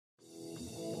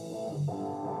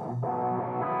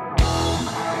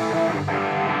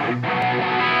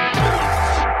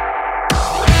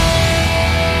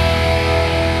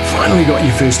Finally got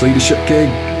your first leadership gig,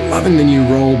 loving the new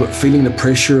role, but feeling the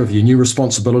pressure of your new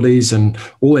responsibilities and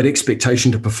all that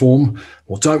expectation to perform?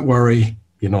 Well, don't worry,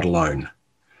 you're not alone.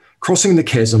 Crossing the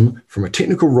chasm from a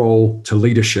technical role to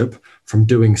leadership, from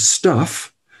doing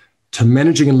stuff to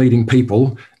managing and leading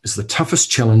people, is the toughest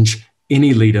challenge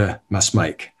any leader must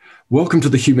make. Welcome to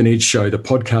the Human Edge Show, the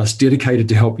podcast dedicated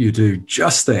to help you do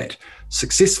just that,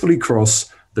 successfully cross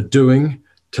the doing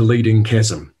to leading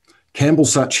chasm. Campbell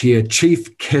Such here,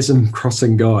 Chief Chasm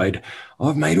Crossing Guide.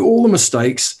 I've made all the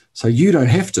mistakes so you don't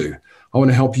have to. I want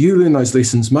to help you learn those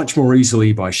lessons much more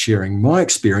easily by sharing my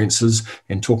experiences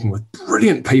and talking with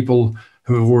brilliant people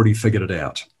who have already figured it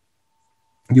out.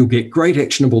 You'll get great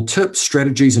actionable tips,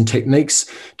 strategies, and techniques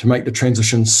to make the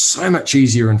transition so much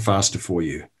easier and faster for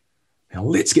you. Now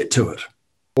let's get to it.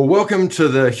 Well, welcome to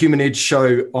the Human Edge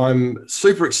Show. I'm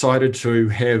super excited to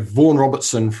have Vaughan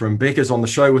Robertson from Beca's on the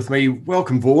show with me.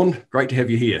 Welcome, Vaughan. Great to have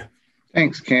you here.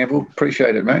 Thanks, Campbell.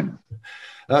 Appreciate it, mate.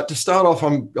 To start off,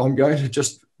 I'm going to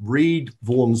just read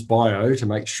Vaughan's bio to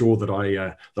make sure that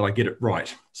I get it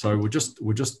right. So we'll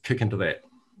just kick into that.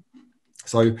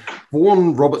 So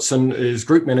Vaughan Robertson is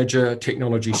Group Manager,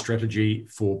 Technology Strategy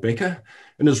for Beca.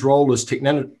 In his role as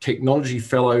Technology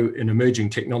Fellow in Emerging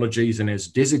Technologies and as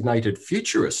Designated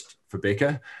Futurist for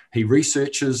Beca, he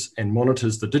researches and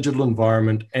monitors the digital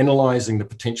environment, analysing the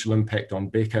potential impact on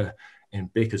Beca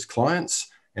and Beca's clients,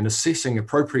 and assessing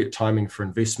appropriate timing for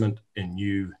investment in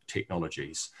new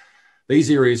technologies.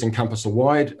 These areas encompass a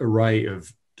wide array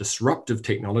of disruptive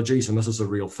technologies, and this is a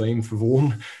real theme for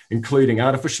Vaughan, including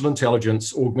artificial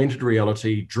intelligence, augmented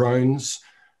reality, drones,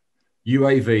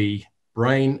 UAV,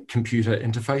 brain-computer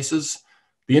interfaces,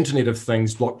 the Internet of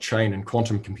Things, blockchain, and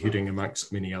quantum computing,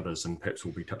 amongst many others, and perhaps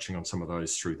we'll be touching on some of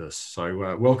those through this.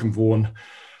 So welcome, Vaughan.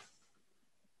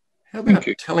 How about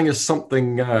telling us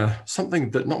something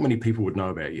that not many people would know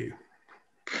about you?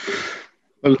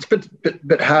 Well, it's a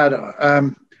bit hard.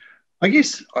 I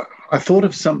guess I thought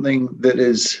of something that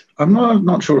is, I'm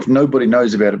not sure if nobody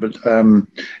knows about it, but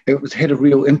it had a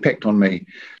real impact on me.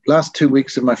 Last 2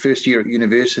 weeks of my first year at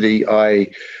university,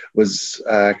 I was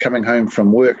coming home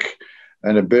from work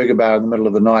in a burger bar in the middle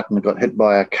of the night and got hit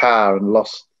by a car and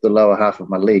lost the lower half of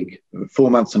my leg.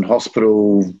 4 months in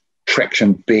hospital,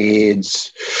 traction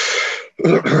beds,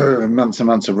 months and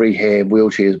months of rehab,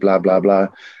 wheelchairs, blah, blah, blah.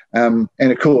 And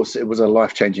of course, it was a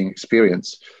life-changing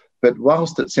experience. But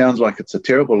whilst it sounds like it's a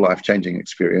terrible life-changing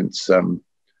experience,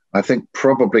 I think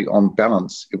probably on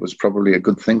balance, it was probably a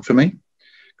good thing for me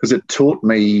because it taught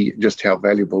me just how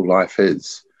valuable life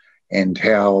is and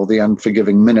how the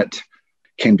unforgiving minute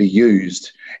can be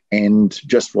used and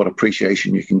just what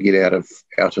appreciation you can get out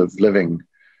of living.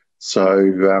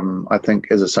 So I think,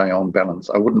 as I say, on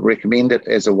balance, I wouldn't recommend it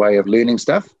as a way of learning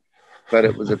stuff. But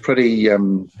it was a pretty,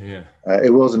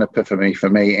 it was an epiphany for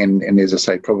me, and as I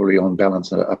say, probably on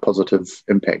balance, a positive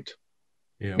impact.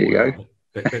 Yeah, there you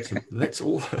go. That's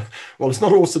all. Well, it's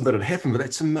not awesome that it happened, but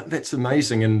that's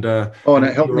amazing. And and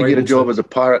it helped me get a job as a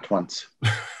pirate once.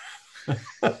 You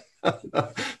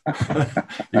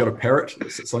got a parrot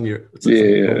that sits on your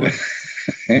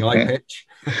eye patch.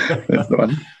 That's the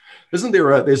one. Isn't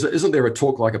there a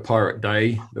Talk Like a Pirate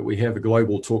Day that we have, a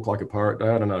global Talk Like a Pirate Day?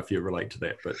 I don't know if you relate to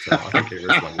that, but I think there is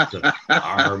one with the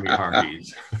army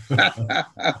parties.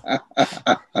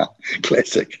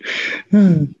 Classic.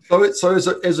 So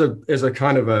as a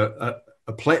kind of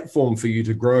a platform for you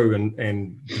to grow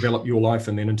and develop your life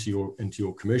and then into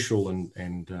your commercial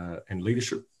and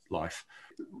leadership life,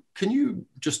 can you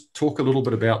just talk a little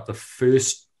bit about the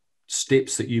first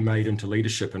steps that you made into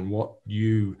leadership and what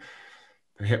you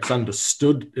perhaps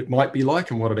understood it might be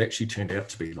like and what it actually turned out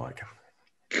to be like?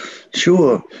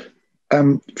 Sure.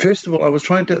 First of all, I was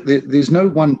trying to, there's no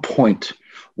one point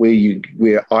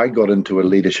where I got into a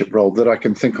leadership role that I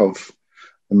can think of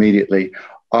immediately.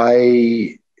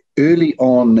 Early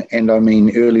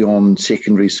on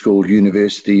secondary school,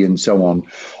 university, and so on,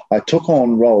 I took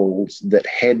on roles that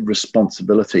had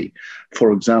responsibility.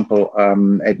 For example,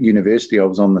 at university, I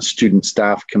was on the student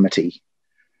staff committee.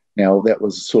 Now, that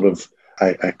was sort of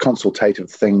a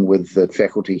consultative thing with the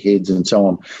faculty heads and so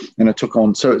on. And I took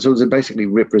on, so it was basically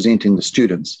representing the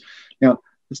students. Now,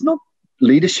 it's not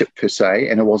leadership per se,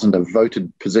 and it wasn't a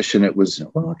voted position. It was,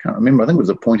 I can't remember. I think it was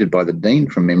appointed by the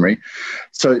dean from memory.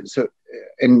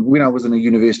 And when I was in a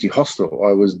university hostel,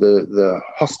 I was the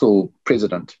hostel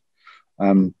president.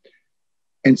 And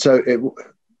so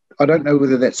I don't know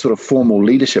whether that's sort of formal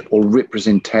leadership or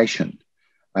representation,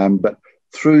 but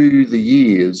through the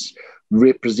years,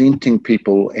 representing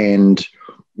people and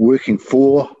working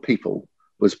for people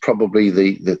was probably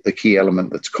the key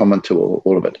element that's common to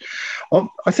all of it.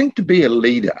 I think to be a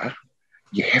leader,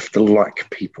 you have to like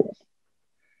people.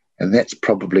 And that's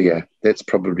probably a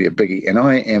biggie. And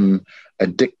I am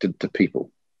addicted to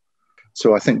people.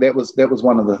 So I think that was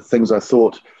one of the things I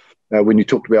thought when you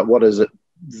talked about what is it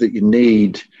that you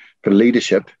need for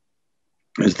leadership,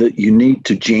 is that you need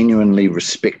to genuinely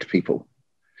respect people.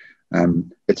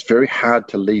 It's very hard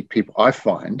to lead people. I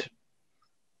find,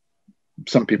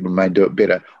 some people may do it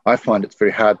better, I find it's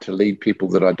very hard to lead people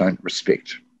that I don't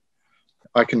respect.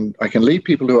 I can lead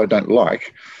people who I don't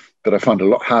like, but I find it a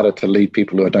lot harder to lead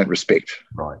people who I don't respect.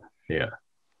 Right. Yeah.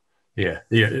 Yeah.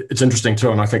 Yeah. It's interesting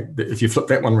too. And I think that if you flip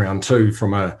that one around too,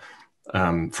 from a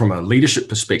leadership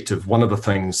perspective, one of the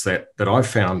things that I've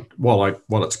found, while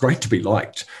it's great to be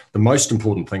liked, the most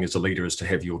important thing as a leader is to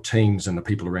have your teams and the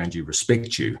people around you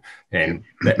respect you. And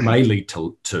that may lead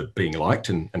to being liked,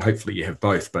 and hopefully you have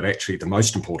both. But actually, the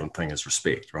most important thing is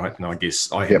respect, right? And I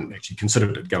guess I hadn't actually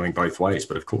considered it going both ways,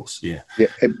 but of course, yeah. Yeah,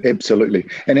 absolutely.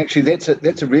 And actually,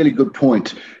 that's a really good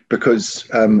point, because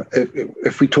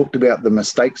if we talked about the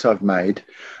mistakes I've made,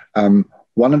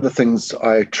 one of the things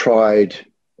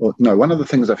one of the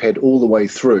things I've had all the way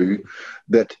through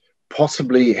that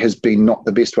possibly has been not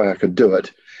the best way I could do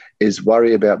it is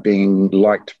worry about being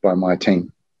liked by my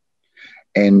team.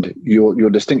 And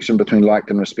your distinction between liked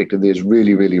and respected there is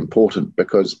really, really important,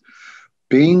 because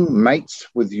being mates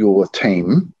with your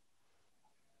team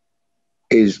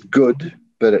is good,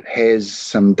 but it has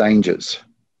some dangers.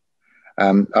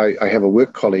 I have a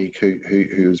work colleague who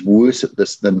is worse at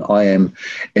this than I am,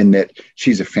 in that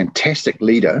she's a fantastic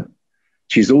leader.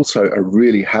 She's also a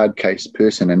really hard case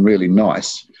person and really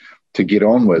nice to get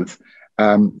on with.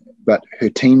 But her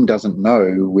team doesn't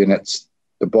know when it's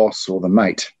the boss or the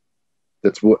mate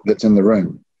that's in the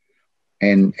room.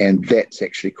 And that's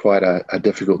actually quite a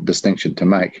difficult distinction to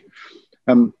make.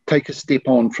 Take a step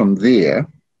on from there.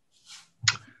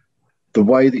 The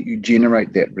way that you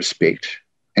generate that respect,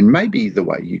 and maybe the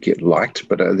way you get liked,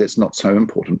 but that's not so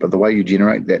important, but the way you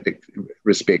generate that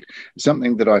respect is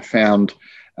something that I found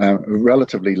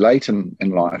relatively late in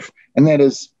life, and that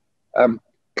is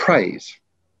praise,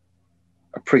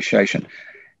 appreciation.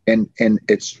 And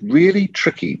it's really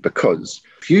tricky, because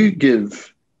if you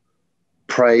give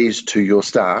praise to your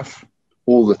staff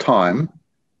all the time,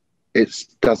 it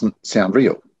doesn't sound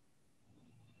real.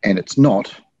 And it's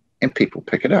not, and people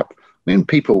pick it up. When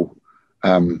people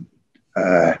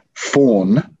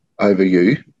fawn over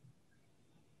you,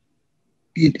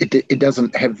 it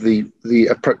doesn't have the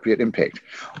appropriate impact.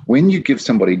 When you give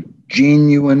somebody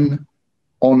genuine,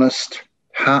 honest,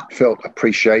 heartfelt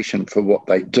appreciation for what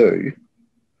they do,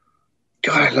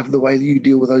 God, I love the way that you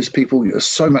deal with those people. You're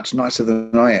so much nicer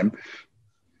than I am.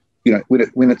 You know,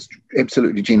 when it's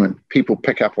absolutely genuine, people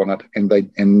pick up on it, and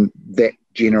that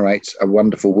generates a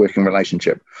wonderful working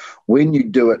relationship. When you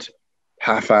do it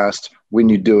half-assed, when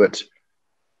you do it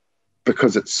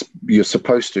because you're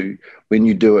supposed to, when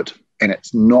you do it and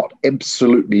it's not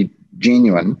absolutely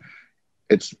genuine,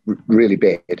 it's really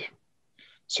bad.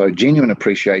 So genuine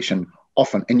appreciation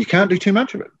often, and you can't do too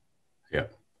much of it. Yeah.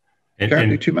 You can't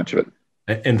do too much of it.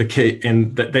 And the key,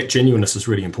 and that genuineness is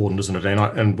really important, isn't it?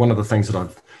 And one of the things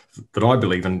that I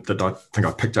believe in, that I think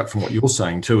I picked up from what you're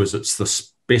saying too, is it's the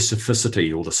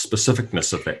specificity or the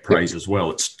specificness of that praise as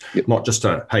well. It's not just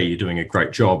hey, you're doing a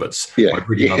great job. It's I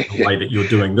really love the way that you're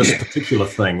doing this particular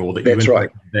thing, or that you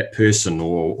impacted that person,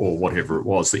 or whatever it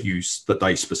was that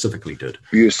they specifically did.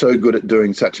 You're so good at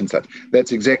doing such and such.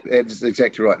 That's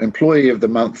exactly right. Employee of the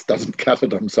month doesn't cut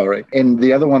it, I'm sorry. And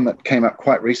the other one that came up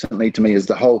quite recently to me is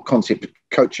the whole concept of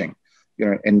coaching. You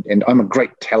know, and I'm a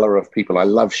great teller of people. I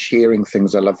love sharing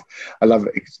things. I love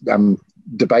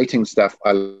debating stuff.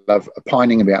 I love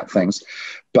opining about things,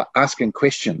 but asking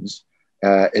questions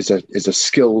is a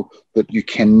skill that you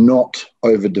cannot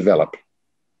overdevelop.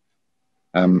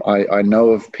 I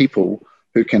know of people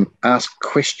who can ask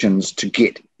questions to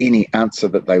get any answer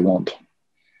that they want,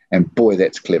 and boy,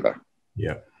 that's clever.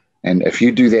 Yeah. And if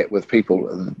you do that with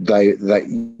people,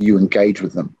 you engage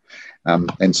with them.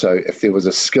 And so if there was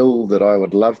a skill that I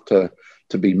would love to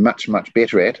be much, much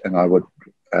better at, and I would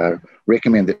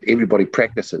recommend that everybody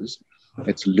practices,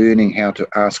 it's learning how to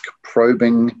ask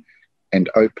probing and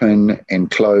open and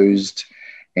closed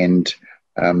and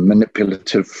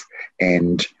manipulative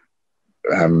and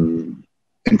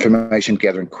information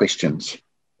gathering questions,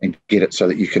 and get it so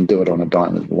that you can do it on a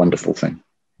dime. Is a wonderful thing.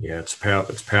 Yeah, it's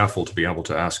powerful to be able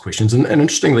to ask questions. And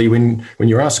interestingly, when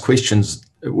you're asked questions,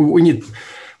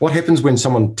 what happens when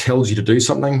someone tells you to do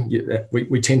something?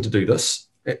 We tend to do this,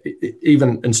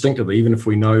 even instinctively, even if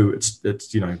we know it's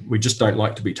we just don't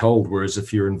like to be told. Whereas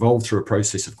if you're involved through a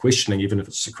process of questioning, even if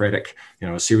it's Socratic,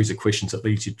 a series of questions that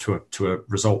leads you to a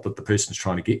result that the person's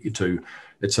trying to get you to,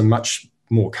 it's a much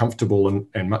more comfortable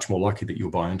and much more likely that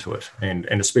you'll buy into it, and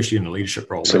especially in a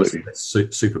leadership role. Absolutely. That's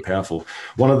super powerful.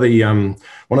 One of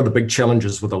the big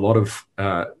challenges with a lot of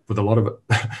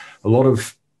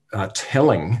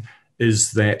telling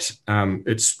is that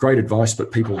it's great advice,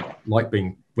 but people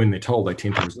when they're told, they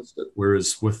tend to resist it.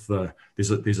 Whereas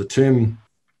there's a term in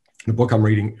the book I'm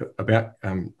reading about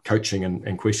coaching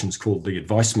and questions called the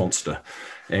advice monster,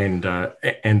 and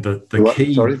the what?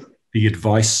 key. Sorry? The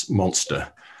advice monster.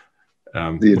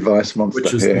 The advice monster,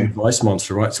 which is the advice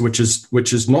monster, right? So which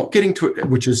is not getting to it,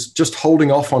 which is just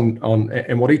holding off on,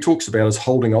 and what he talks about is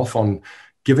holding off on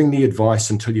giving the advice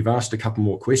until you've asked a couple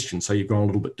more questions, so you've gone a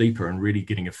little bit deeper and really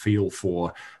getting a feel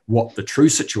for what the true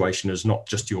situation is, not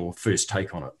just your first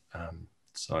take on it.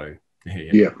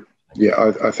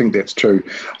 I think that's true.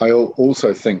 I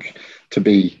also think, to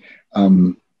be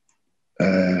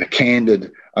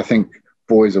candid, I think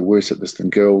boys are worse at this than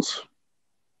girls.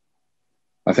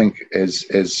 I think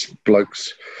as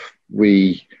blokes,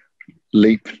 we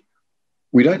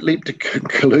don't leap to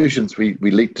conclusions, we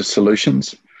leap to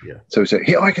solutions. Yeah. So we say,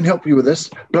 here, I can help you with this,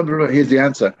 blah, blah, blah, here's the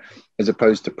answer, as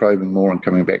opposed to probing more and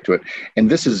coming back to it. And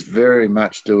this is very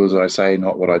much do as I say,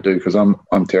 not what I do, because I'm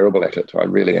terrible at it. I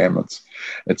really am. It's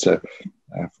the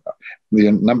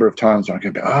number of times when I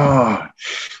go, I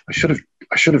should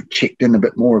have checked in a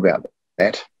bit more about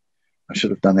that. I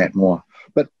should have done that more.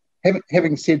 But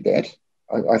having said that,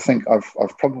 I think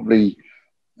I've probably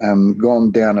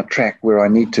gone down a track where I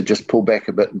need to just pull back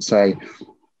a bit and say,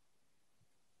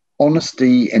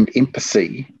 honesty and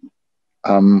empathy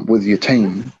with your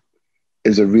team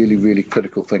is a really, really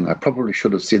critical thing. I probably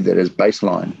should have said that as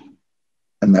baseline,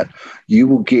 and that you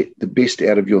will get the best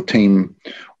out of your team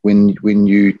when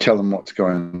you tell them what's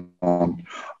going on.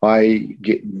 I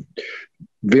get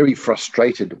very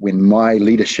frustrated when my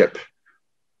leadership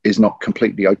is not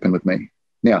completely open with me.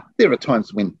 Now, there are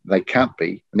times when they can't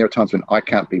be, and there are times when I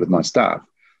can't be with my staff,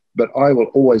 but I will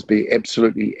always be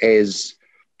absolutely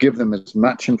give them as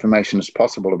much information as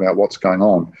possible about what's going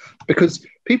on, because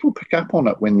people pick up on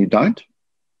it when you don't,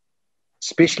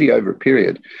 especially over a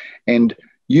period. And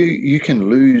you can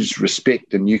lose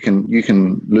respect, and you can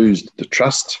lose the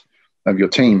trust of your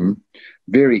team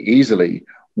very easily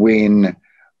when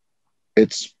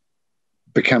it's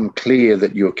become clear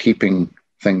that you're keeping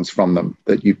things from them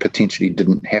that you potentially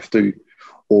didn't have to,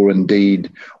 or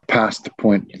indeed past the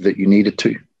point that you needed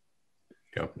to.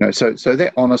 Yeah. So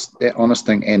that honest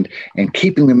thing, and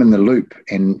keeping them in the loop,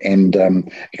 and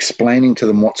explaining to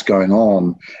them what's going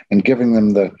on, and giving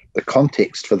them the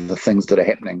context for the things that are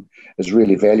happening is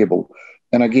really valuable.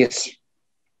 And I guess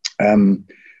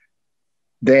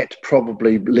that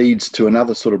probably leads to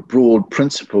another sort of broad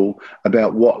principle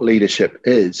about what leadership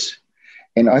is.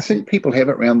 And I think people have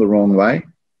it round the wrong way.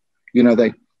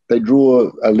 They draw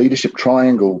a leadership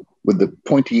triangle with the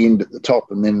pointy end at the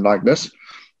top and then like this.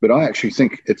 But I actually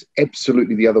think it's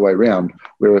absolutely the other way around,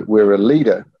 where a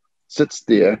leader sits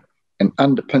there and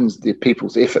underpins their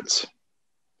people's efforts.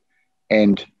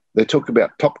 And they talk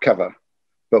about top cover,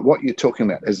 but what you're talking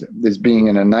about is being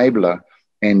an enabler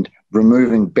and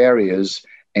removing barriers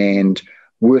and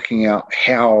working out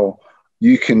how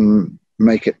you can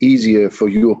make it easier for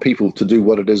your people to do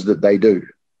what it is that they do.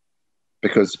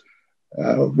 Because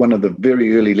one of the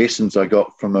very early lessons I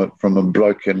got from a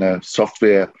bloke in a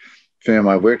software firm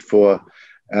I worked for,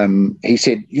 he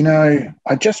said,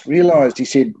 I just realized, he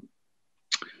said,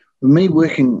 me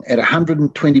working at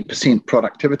 120%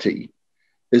 productivity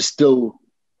is still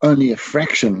only a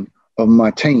fraction of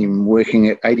my team working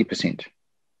at 80%.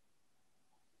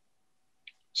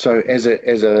 So as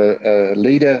a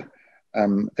leader,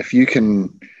 if you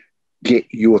can get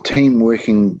your team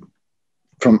working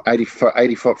from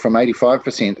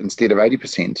 85% instead of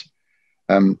 80%,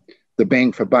 the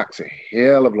bang for buck's a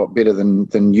hell of a lot better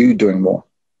than you doing more.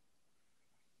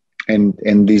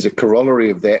 And there's a corollary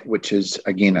of that, which is,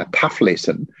 again, a tough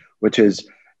lesson, which is,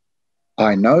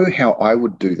 I know how I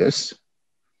would do this,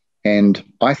 and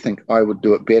I think I would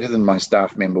do it better than my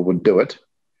staff member would do it.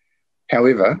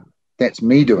 However, that's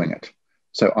me doing it.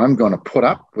 So I'm going to put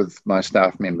up with my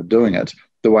staff member doing it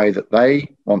the way that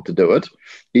they want to do it,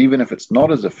 even if it's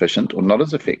not as efficient or not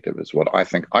as effective as what I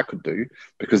think I could do,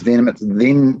 because then it's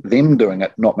them doing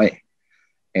it, not me.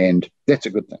 And that's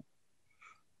a good thing.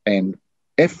 And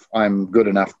if I'm good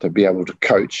enough to be able to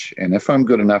coach, and if I'm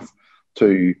good enough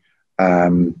to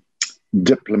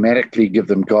diplomatically give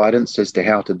them guidance as to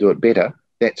how to do it better,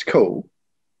 that's cool.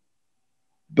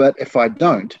 But if I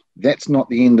don't, that's not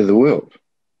the end of the world.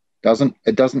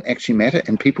 It doesn't actually matter,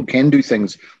 and people can do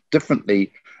things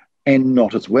differently and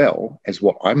not as well as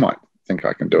what I might think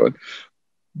I can do it,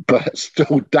 but it's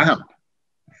still done.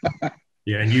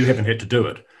 Yeah, and you haven't had to do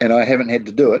it. And I haven't had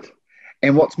to do it.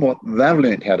 And what's more, they've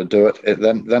learned how to do it.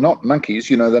 They're not monkeys,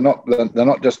 they're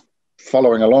not just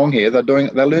following along here. They're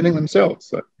learning themselves.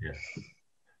 So yeah.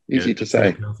 Easy to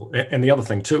say. And the other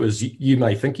thing too is you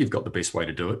may think you've got the best way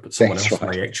to do it, but someone That's else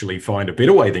right. may actually find a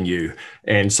better way than you.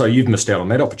 And so you've missed out on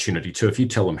that opportunity too, if you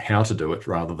tell them how to do it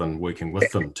rather than working with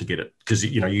them to get it. Because,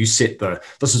 you set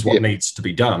this is what needs to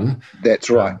be done. That's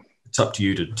right. It's up to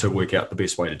you to work out the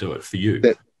best way to do it for you.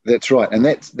 That's right. And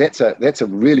that's a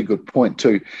really good point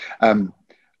too.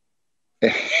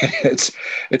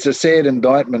 It's a sad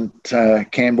indictment,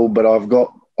 Campbell, but I've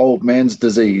got old man's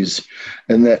disease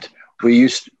in that we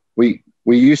used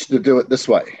to do it this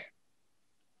way.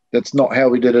 That's not how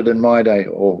we did it in my day,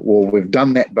 or we've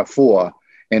done that before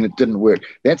and it didn't work.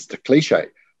 That's the cliche.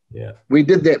 Yeah. We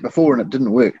did that before and it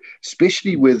didn't work,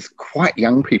 especially with quite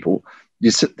young people.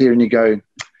 You sit there and you go,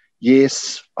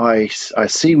 yes, I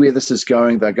see where this is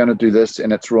going. They're going to do this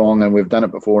and it's wrong and we've done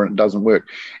it before and it doesn't work.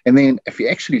 And then if you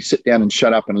actually sit down and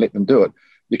shut up and let them do it,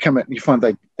 you come out and you find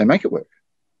they make it work.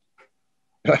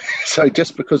 So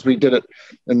just because we did it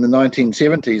in the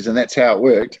 1970s and that's how it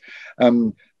worked,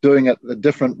 doing it with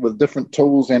different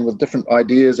tools and with different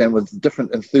ideas and with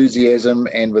different enthusiasm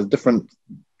and with different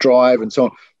drive and so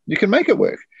on, you can make it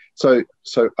work. So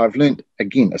I've learned,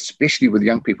 again, especially with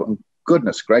young people, and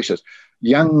goodness gracious,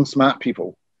 young, smart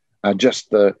people are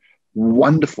just the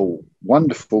wonderful,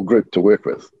 wonderful group to work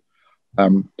with.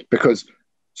 Because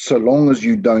so long as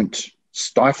you don't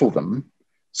stifle them,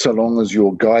 so long as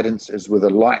your guidance is with a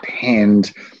light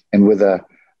hand and with a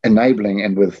enabling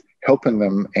and with helping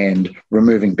them and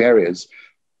removing barriers,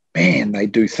 man, they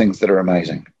do things that are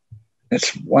amazing.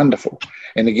 It's wonderful.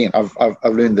 And again, I've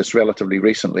learned this relatively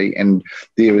recently, and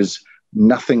there is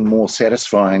nothing more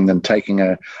satisfying than taking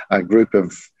a group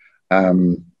of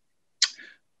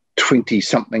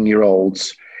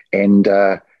 20-something-year-olds and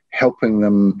helping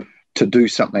them to do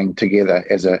something together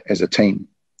as a team.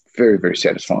 Very, very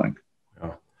satisfying.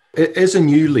 As a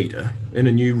new leader in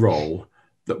a new role,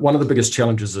 that one of the biggest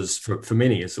challenges is for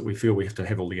many is that we feel we have to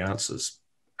have all the answers.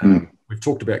 We've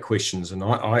talked about questions, and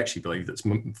I actually believe it's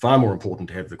far more important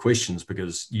to have the questions,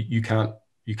 because you can't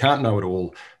know it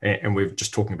all, and we're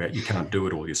just talking about you can't do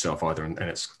it all yourself either. And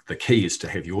it's the key is to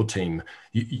have your team.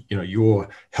 You're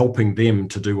helping them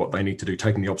to do what they need to do,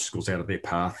 taking the obstacles out of their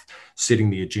path, setting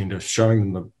the agenda,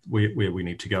 showing them where we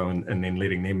need to go, and then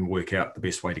letting them work out the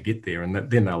best way to get there. And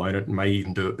then they'll own it and may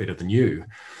even do it better than you.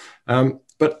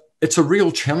 But it's a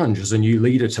real challenge as a new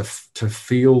leader to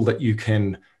feel that you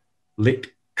can let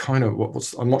kind of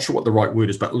I'm not sure what the right word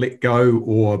is, but let go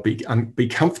or be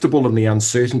comfortable in the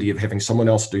uncertainty of having someone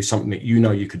else do something that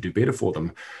you could do better for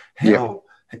them. Do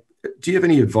you have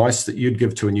any advice that you'd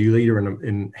give to a new leader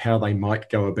in how they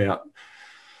might go about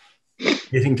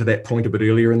getting to that point a bit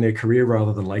earlier in their career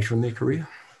rather than later in their career?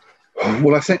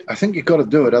 Well, I think you've got to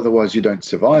do it, otherwise you don't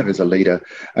survive as a leader.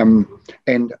 And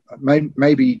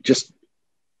maybe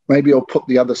I'll put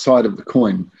the other side of the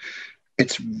coin.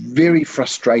 It's very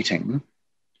frustrating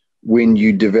when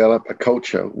you develop a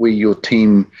culture where your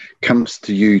team comes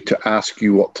to you to ask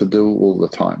you what to do all the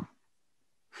time.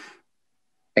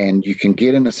 And you can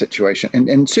get in a situation,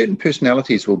 and certain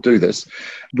personalities will do this.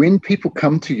 When people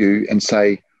come to you and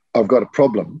say, I've got a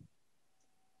problem,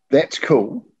 that's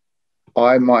cool.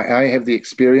 I have the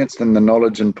experience and the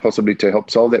knowledge and possibly to help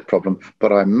solve that problem,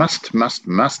 but I must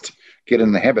get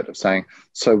in the habit of saying,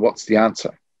 so what's the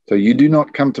answer? So you do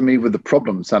not come to me with the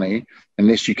problem, Sonny,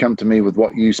 unless you come to me with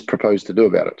what you propose to do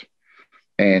about it.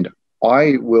 And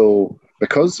I will,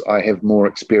 because I have more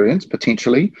experience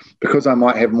potentially, because I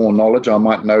might have more knowledge, I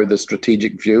might know the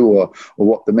strategic view or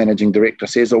what the managing director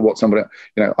says or what somebody,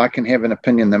 I can have an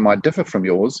opinion that might differ from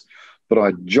yours, but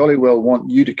I jolly well want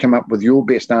you to come up with your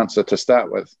best answer to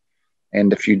start with.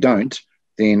 And if you don't,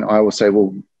 then I will say,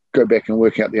 well, go back and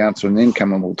work out the answer and then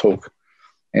come and we'll talk.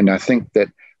 And I think that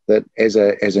as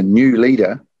a new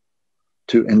leader,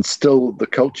 to instill the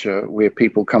culture where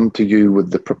people come to you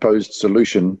with the proposed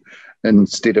solution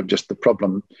instead of just the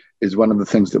problem is one of the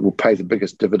things that will pay the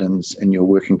biggest dividends in your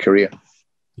working career.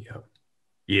 Yeah.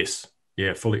 Yes.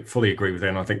 Yeah, fully agree with that.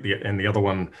 And I think the other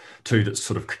one too that's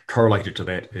sort of correlated to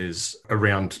that is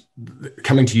around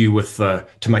coming to you with to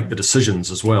make the decisions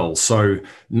as well. So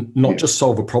not just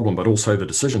solve a problem, but also the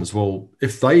decisions. Well,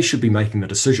 if they should be making the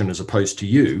decision as opposed to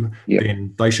you,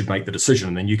 then they should make the decision,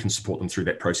 and then you can support them through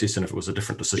that process. And if it was a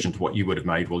different decision to what you would have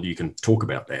made, well, you can talk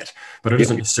about that. But it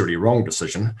isn't necessarily a wrong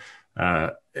decision.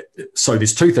 So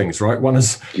there's two things, right? One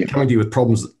is coming to you with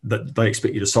problems that they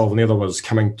expect you to solve, and the other one is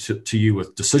coming to you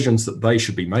with decisions that they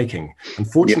should be making.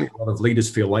 Unfortunately, a lot of leaders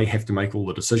feel they have to make all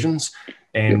the decisions,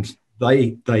 and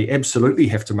they absolutely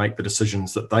have to make the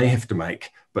decisions that they have to make,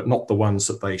 but not the ones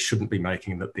that they shouldn't be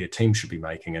making, that their team should be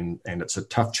making. And it's a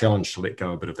tough challenge to let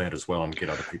go a bit of that as well and get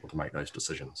other people to make those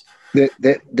decisions.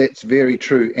 That's very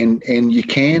true. And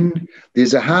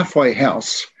there's a halfway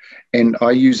house, and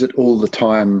I use it all the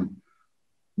time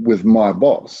with my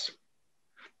boss,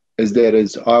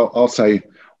 I'll say,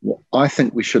 well, I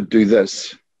think we should do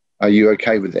this. Are you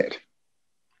okay with that?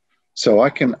 So I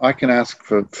can ask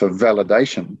for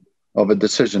validation of a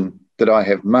decision that I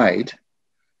have made,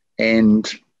 and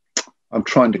I'm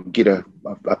trying to get a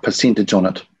percentage on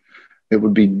it. It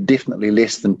would be definitely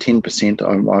less than 10%.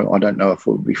 I don't know if it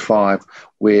would be 5%,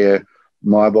 where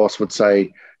my boss would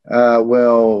say,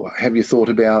 well, have you thought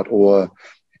about, or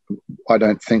I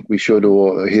don't think we should,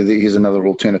 or here's another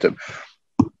alternative.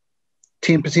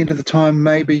 10% of the time,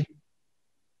 maybe,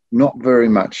 not very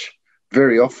much.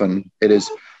 Very often it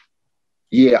is,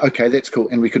 yeah, okay, that's cool,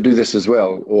 and we could do this as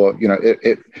well. Or,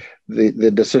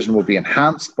 the decision will be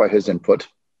enhanced by his input,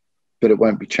 but it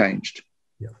won't be changed.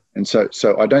 Yeah. And so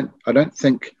I don't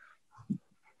think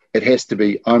it has to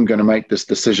be, I'm going to make this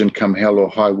decision come hell or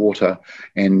high water,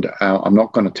 and I'm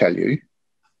not going to tell you.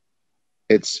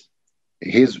 It's,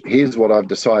 here's what I've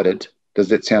decided. Does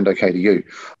that sound okay to you?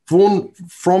 Vaughan,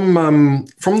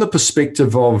 from the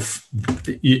perspective of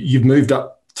you've moved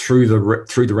up through the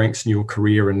ranks in your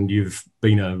career, and you've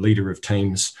been a leader of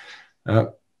teams,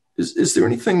 is there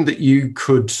anything that you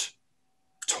could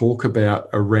talk about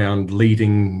around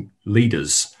leading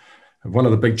leaders? One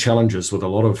of the big challenges with a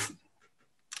lot of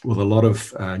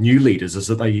new leaders is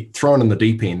that they thrown in the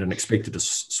deep end and expected to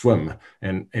swim,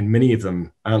 and many of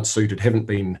them aren't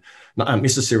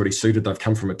necessarily suited. They've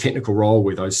come from a technical role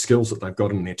where those skills that they've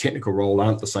got in their technical role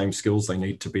aren't the same skills they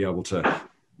need to be able to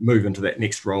move into that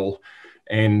next role.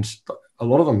 And a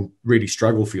lot of them really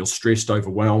struggle, feel stressed,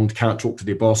 overwhelmed, can't talk to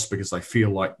their boss because they feel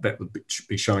like that would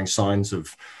be showing signs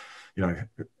of,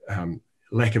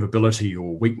 lack of ability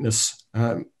or weakness.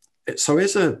 So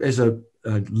as a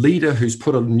leader who's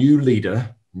put a new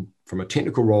leader from a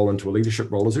technical role into a leadership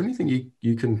role, is there anything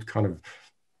you can kind of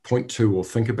point to or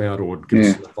think about, or give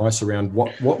some advice around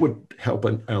what would help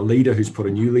a leader who's put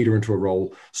a new leader into a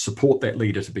role support that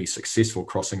leader to be successful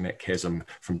crossing that chasm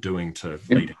from doing to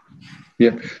leading?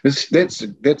 Yeah, that's a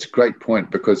great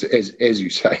point, because as you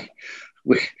say,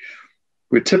 we're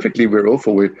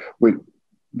awful.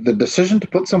 The decision to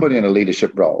put somebody in a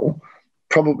leadership role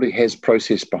probably has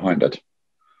process behind it.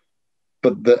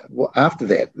 But after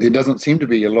that, there doesn't seem to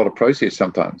be a lot of process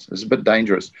sometimes. It's a bit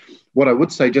dangerous. What I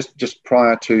would say just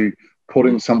prior to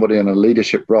putting somebody in a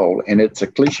leadership role, and it's a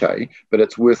cliche, but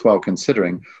it's worthwhile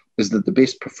considering, is that the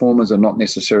best performers are not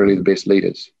necessarily the best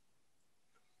leaders.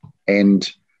 And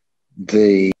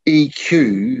the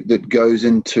EQ that goes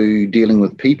into dealing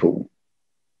with people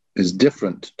is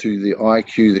different to the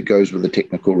IQ that goes with a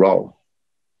technical role.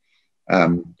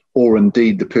 Or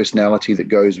indeed the personality that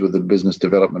goes with a business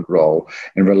development role,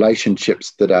 and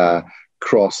relationships that are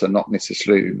cross are not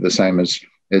necessarily the same as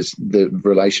the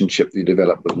relationship you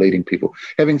develop with leading people.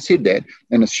 Having said that,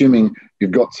 and assuming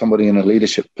you've got somebody in a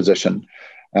leadership position,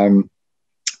 the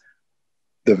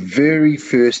very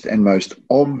first and most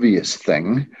obvious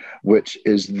thing, which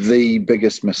is the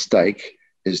biggest mistake,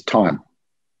 is time.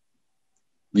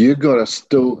 You've got to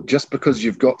still, just because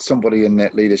you've got somebody in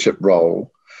that leadership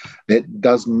role, that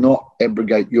does not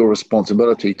abrogate your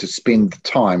responsibility to spend the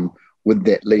time with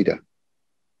that leader.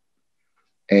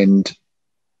 And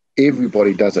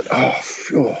everybody does it.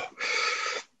 Oh,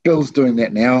 Bill's doing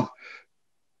that now.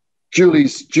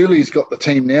 Julie's got the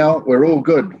team now. We're all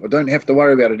good. I don't have to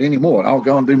worry about it anymore. I'll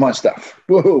go and do my stuff.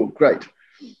 Whoa, great.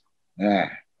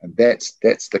 And that's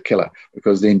the killer,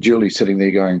 because then Julie's sitting there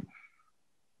going,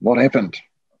 what happened?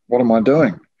 What am I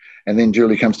doing? And then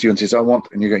Julie comes to you and says,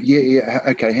 and you go, yeah,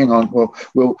 okay, hang on.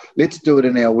 Well, let's do it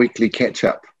in our weekly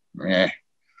catch-up.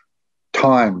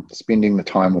 Spending the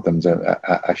time with them is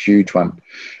a huge one.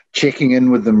 Checking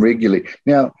in with them regularly.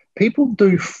 Now, people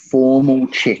do formal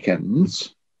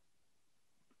check-ins,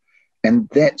 and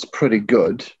that's pretty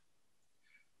good,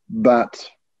 but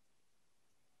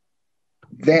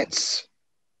that's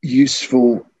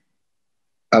useful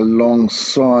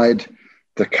alongside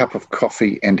the cup of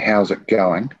coffee and how's it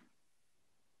going.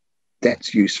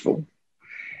 That's useful.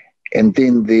 And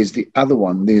then there's the other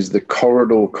one. There's the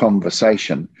corridor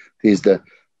conversation. There's the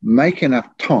make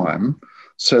enough time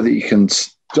so that you can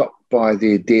stop by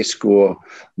their desk or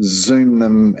Zoom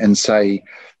them and say,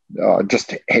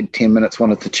 just had 10 minutes,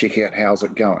 wanted to check out how's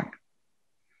it going.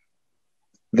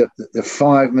 the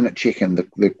 5-minute check-in,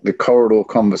 the corridor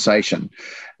conversation.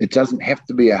 It doesn't have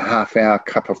to be a half-hour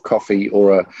cup of coffee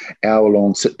or an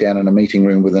hour-long sit-down in a meeting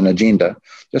room with an agenda.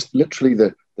 Just literally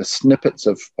the snippets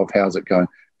of how's it going.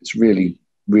 It's really,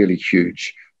 really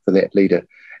huge for that leader.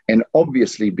 And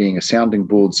obviously being a sounding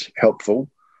board's helpful,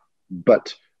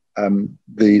 but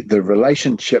the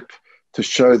relationship to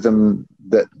show them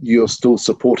that you're still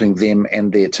supporting them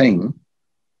and their team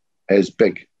is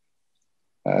big.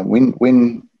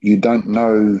 When you don't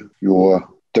know your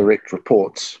direct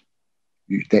reports,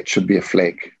 that should be a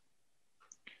flag.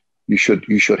 You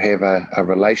should have a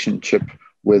relationship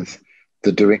with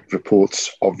the direct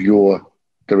reports of your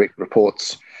direct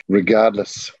reports,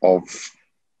 regardless of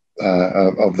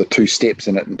the two steps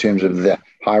in it in terms of the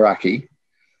hierarchy.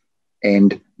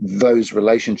 And those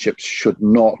relationships should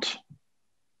not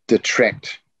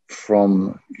detract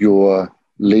from your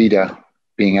leader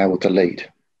being able to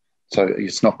lead. So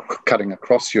it's not cutting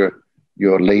across your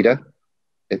leader.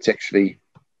 It's actually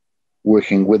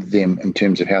working with them in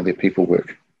terms of how their people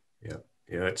work.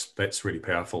 Yeah, that's really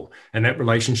powerful. And that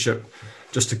relationship,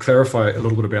 just to clarify a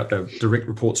little bit about the direct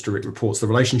reports, the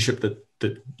relationship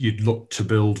that you'd look to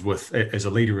build with as a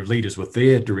leader of leaders with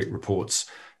their direct reports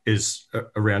is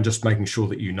around just making sure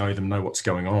that you know them, know what's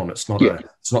going on. It's not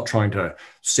it's not trying to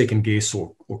second guess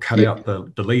or cut out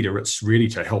the leader. It's really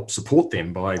to help support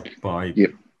them by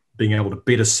being able to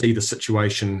better see the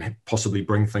situation, possibly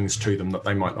bring things to them that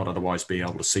they might not otherwise be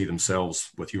able to see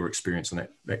themselves with your experience and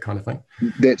that kind of thing.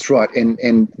 That's right.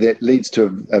 And that leads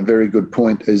to a very good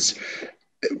point is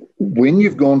when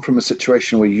you've gone from a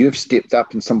situation where you've stepped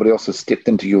up and somebody else has stepped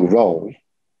into your role,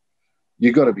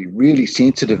 you've got to be really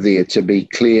sensitive there to be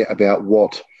clear about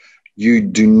what you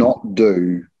do not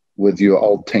do with your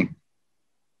old team.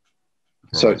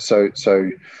 Right. So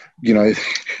you know,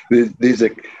 there's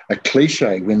a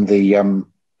cliche when the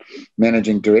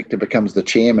managing director becomes the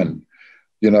chairman,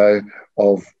 you know,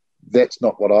 of that's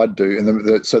not what I'd do.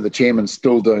 And so the chairman's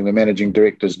still doing the managing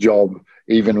director's job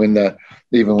even when they're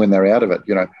out of it,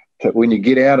 you know. But when you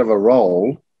get out of a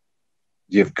role,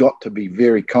 you've got to be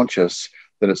very conscious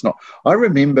that it's not. I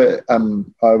remember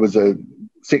I was a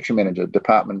section manager,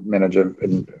 department manager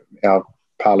in our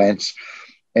parlance,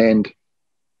 and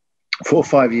 4 or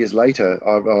 5 years later,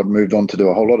 I'd moved on to do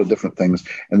a whole lot of different things.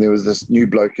 And there was this new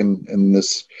bloke in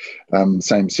this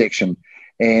same section.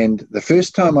 And the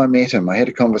first time I met him, I had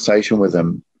a conversation with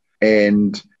him.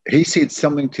 And he said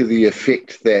something to the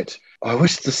effect that, I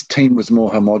wish this team was more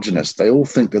homogenous. They all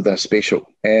think that they're special.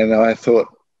 And I thought,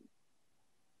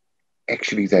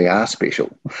 actually, they are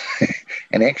special.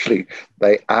 And actually,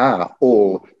 they are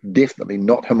all definitely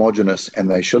not homogenous,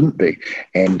 and they shouldn't be.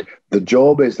 And the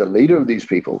job as the leader of these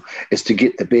people is to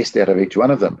get the best out of each one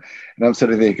of them. And I'm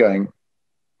sitting there going,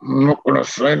 I'm not going to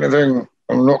say anything.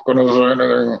 I'm not going to say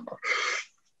anything.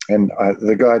 And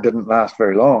the guy didn't last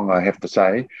very long, I have to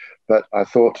say. But I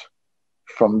thought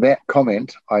from that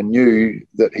comment, I knew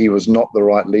that he was not the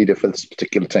right leader for this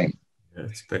particular team.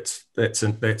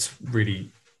 That's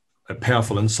really a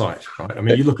powerful insight, right? I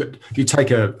mean, you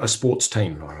take a sports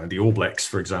team, right? The All Blacks,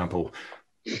 for example.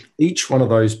 Each one of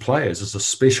those players is a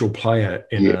special player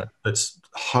that's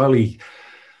highly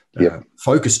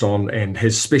focused on and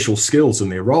has special skills in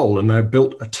their role, and they've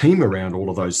built a team around all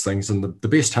of those things. And the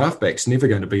best halfback's never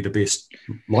going to be the best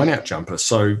line-out jumper.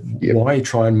 So why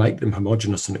try and make them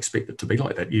homogenous and expect it to be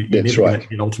like that? You're never going to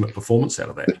get ultimate performance out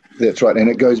of that. That's right. And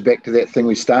it goes back to that thing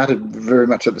we started very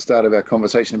much at the start of our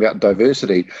conversation about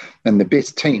diversity. And the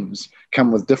best teams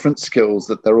come with different skills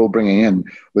that they're all bringing in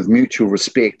with mutual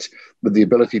respect, with the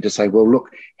ability to say, well,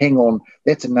 look, hang on,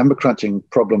 that's a number crunching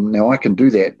problem. Now I can do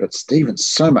that, but Stephen's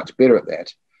so much better at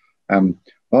that.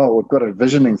 We've got a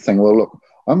visioning thing. Well, look,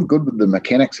 I'm good with the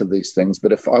mechanics of these things,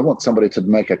 but if I want somebody to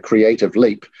make a creative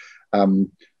leap,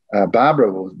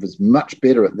 Barbara was much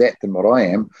better at that than what I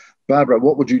am. Barbara,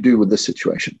 what would you do with this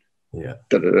situation? Yeah.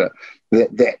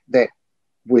 That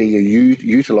where you're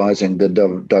utilizing the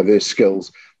diverse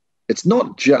skills, it's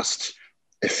not just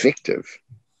effective,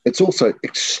 it's also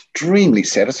extremely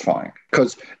satisfying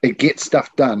because it gets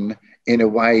stuff done in a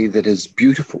way that is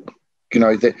beautiful. You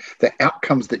know, the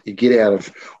outcomes that you get out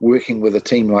of working with a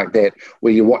team like that,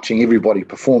 where you're watching everybody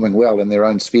performing well in their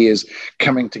own spheres,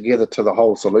 coming together to the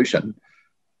whole solution.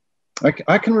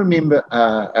 I can remember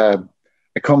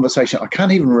a conversation. I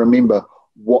can't even remember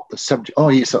what the subject. Oh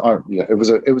yes,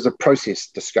 it was a process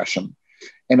discussion,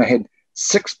 and I had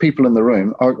 6 people in the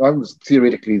room. I was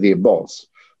theoretically their boss,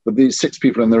 but there's 6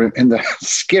 people in the room, and they're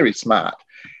scary smart,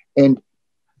 and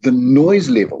the noise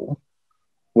level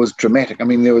was dramatic. I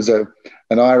mean, there was an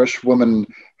Irish woman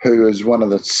who is one of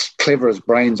the cleverest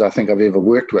brains I think I've ever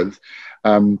worked with,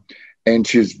 and and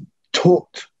she's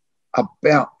talked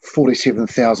about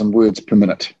 47,000 words per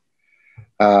minute.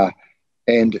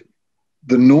 And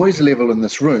the noise level in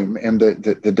this room and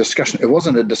the discussion, it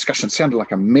wasn't a discussion, it sounded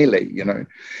like a melee,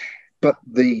 but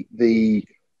the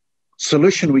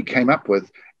solution we came up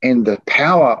with and the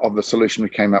power of the solution we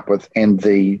came up with and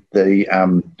the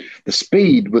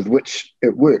speed with which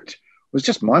it worked was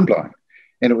just mind-blowing.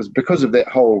 And it was because of that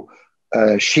whole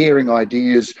sharing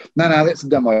ideas. No, that's a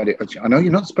dumb idea. I know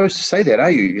you're not supposed to say that,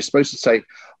 are you? You're supposed to say,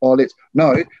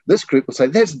 this group will say,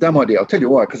 that's a dumb idea. I'll tell you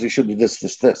why, because you should do this,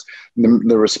 this, this.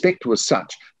 The respect was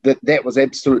such that was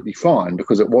absolutely fine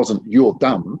because it wasn't you're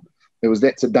dumb. It was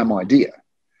that's a dumb idea.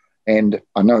 And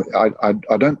I know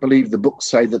I don't believe the books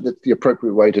say that that's the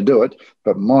appropriate way to do it,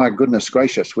 but my goodness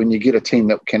gracious, when you get a team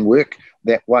that can work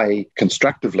that way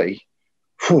constructively,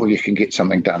 you can get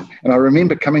something done. And I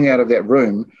remember coming out of that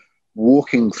room,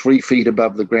 walking 3 feet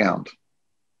above the ground,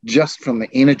 just from the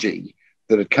energy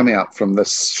that had come out from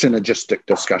this synergistic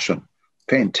discussion.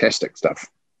 Fantastic stuff.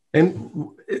 And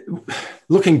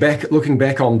looking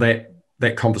back on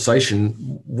that conversation,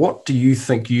 what do you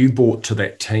think you brought to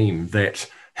that team that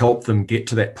helped them get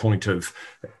to that point of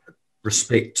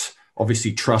respect,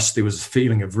 obviously trust? There was a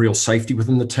feeling of real safety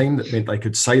within the team that meant they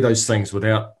could say those things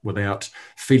without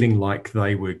feeling like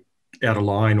they were out of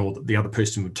line or that the other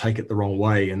person would take it the wrong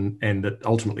way, and that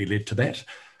ultimately led to that.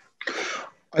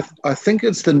 I think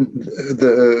it's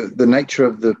the nature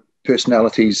of the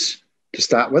personalities to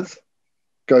start with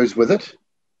goes with it.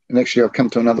 And actually, I'll come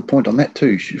to another point on that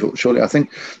too. Surely, I think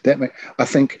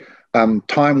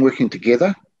time working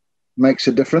together makes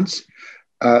a difference.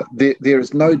 There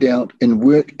is no doubt in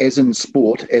work, as in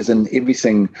sport, as in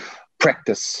everything,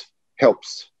 practice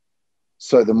helps.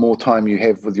 So the more time you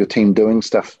have with your team doing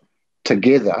stuff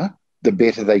together, the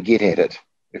better they get at it,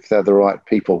 if they're the right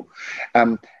people.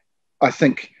 I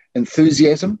think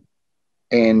enthusiasm,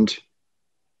 and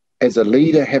as a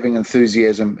leader, having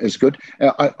enthusiasm is good.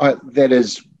 That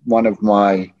is one of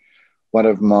my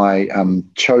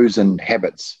chosen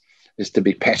habits, is to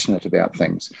be passionate about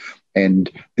things.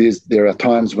 And there are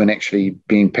times when actually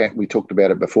we talked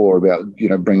about it before about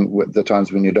the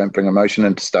times when you don't bring emotion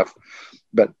into stuff.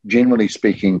 But generally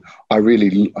speaking,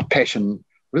 passion.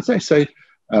 What did they say?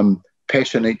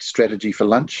 Passion eats strategy for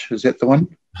lunch. Is that the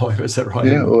one? Oh, is that right?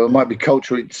 Yeah, or it might be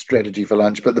culture eats strategy for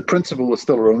lunch. But the principle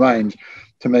still remains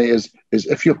to me is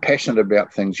if you're passionate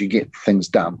about things, you get things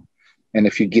done. And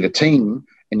if you get a team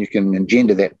and you can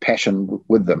engender that passion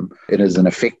with them, it is an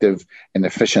effective and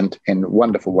efficient and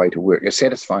wonderful way to work, a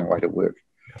satisfying way to work.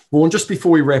 Well, and just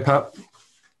before we wrap up,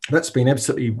 that's been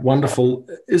absolutely wonderful.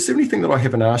 Is there anything that I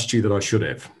haven't asked you that I should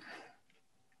have?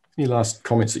 Any last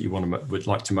comments that you would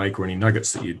like to make, or any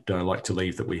nuggets that you'd like to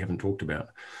leave that we haven't talked about?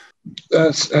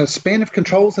 Span of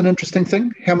control is an interesting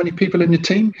thing. How many people in your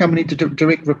team? How many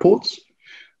direct reports?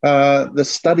 The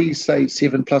studies say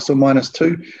 7 plus or minus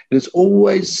 2. It is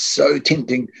always so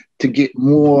tempting to get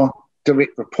more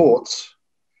direct reports,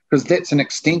 because that's an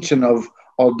extension of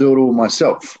I'll do it all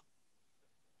myself.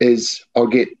 I'll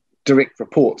get direct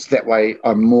reports. That way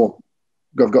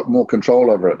I've got more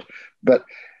control over it. But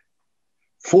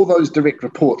for those direct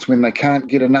reports, when they can't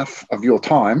get enough of your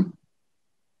time,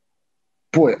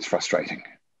 boy, it's frustrating.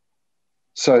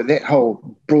 So that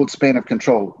whole broad span of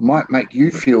control might make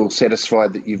you feel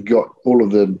satisfied that you've got all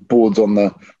of the boards on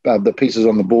the pieces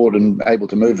on the board and able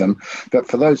to move them. But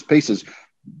for those pieces,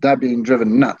 they're being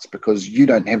driven nuts because you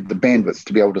don't have the bandwidth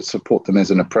to be able to support them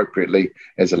appropriately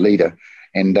as a leader.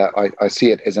 And I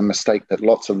see it as a mistake that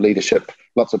lots of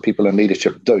people in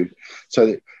leadership do.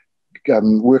 So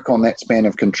work on that span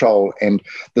of control, and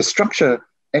the structure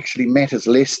actually matters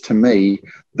less to me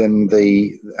than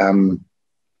than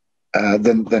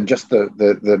just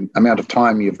the amount of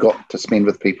time you've got to spend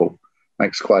with people.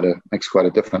 Makes quite a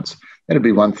difference. That'd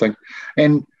be one thing.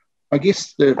 And I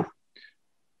guess the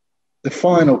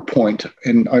final point,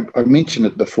 and I mentioned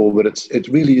it before, but it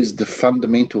really is the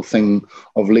fundamental thing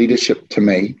of leadership to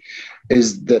me,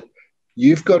 is that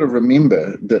you've got to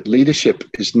remember that leadership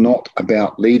is not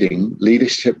about leading.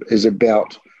 Leadership is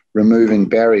about removing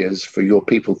barriers for your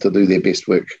people to do their best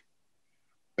work,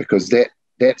 because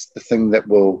that's the thing that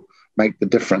will make the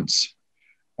difference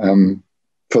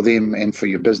for them and for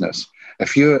your business.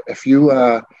 If you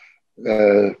are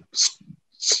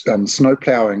snow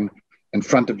plowing in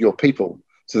front of your people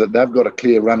so that they've got a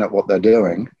clear run at what they're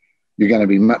doing, you're going to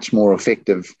be much more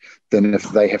effective than if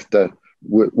they have to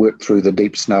work through the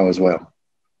deep snow as well.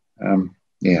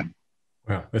 Yeah.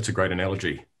 Wow, that's a great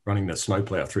analogy. Running the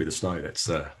snowplow through the snow. That's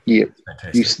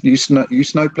fantastic. You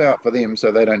snowplow it for them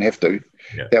so they don't have to.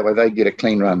 Yeah. That way they get a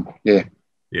clean run. Yeah.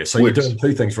 Yeah, so you're doing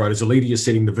two things, right? As a leader, you're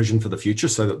setting the vision for the future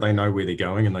so that they know where they're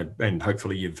going, and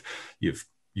hopefully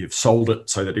you've sold it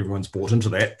so that everyone's bought into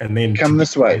that. And then come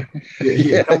this way.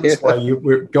 Come this way.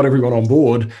 We've got everyone on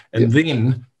board, and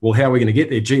then, well, how are we going to get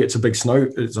there? Gee, it's a big snow.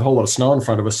 It's a whole lot of snow in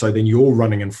front of us. So then you're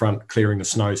running in front, clearing the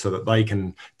snow, so that they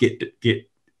can get the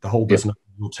whole business,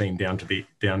 your team down to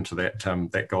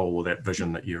that goal or that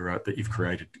vision that you've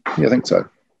created. Yeah, I think so.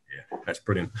 Yeah, that's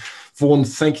brilliant. Vaughan,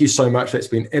 thank you so much. That's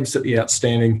been absolutely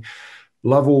outstanding.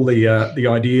 Love all the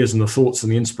ideas and the thoughts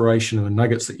and the inspiration and the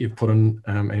nuggets that you've put in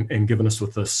and given us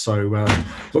with this. So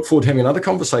look forward to having another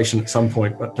conversation at some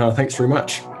point. But thanks very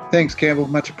much. Thanks, Campbell.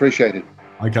 Much appreciated.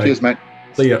 Okay. Cheers, mate.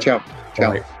 See ya. Ciao.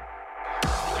 Ciao. Bye.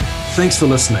 Thanks for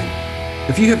listening.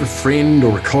 If you have a friend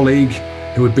or a colleague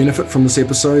who would benefit from this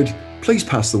episode, please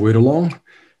pass the word along.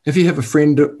 If you have a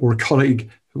friend or a colleague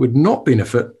who would not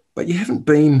benefit, but you haven't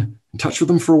been in touch with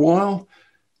them for a while,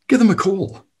 give them a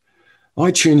call.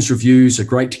 iTunes reviews are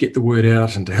great to get the word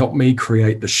out and to help me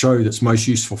create the show that's most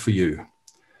useful for you.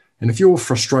 And if you're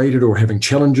frustrated or having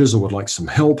challenges or would like some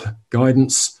help,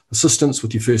 guidance, assistance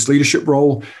with your first leadership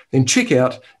role, then check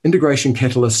out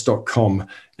integrationcatalyst.com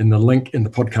in the link in the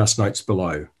podcast notes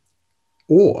below.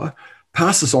 Or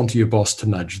pass this on to your boss to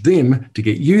nudge them to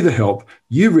get you the help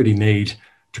you really need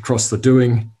to cross the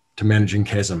doing to managing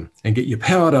chasm and get you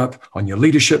powered up on your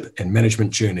leadership and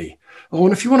management journey. Oh,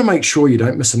 and if you want to make sure you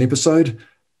don't miss an episode,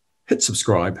 hit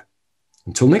subscribe.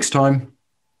 Until next time.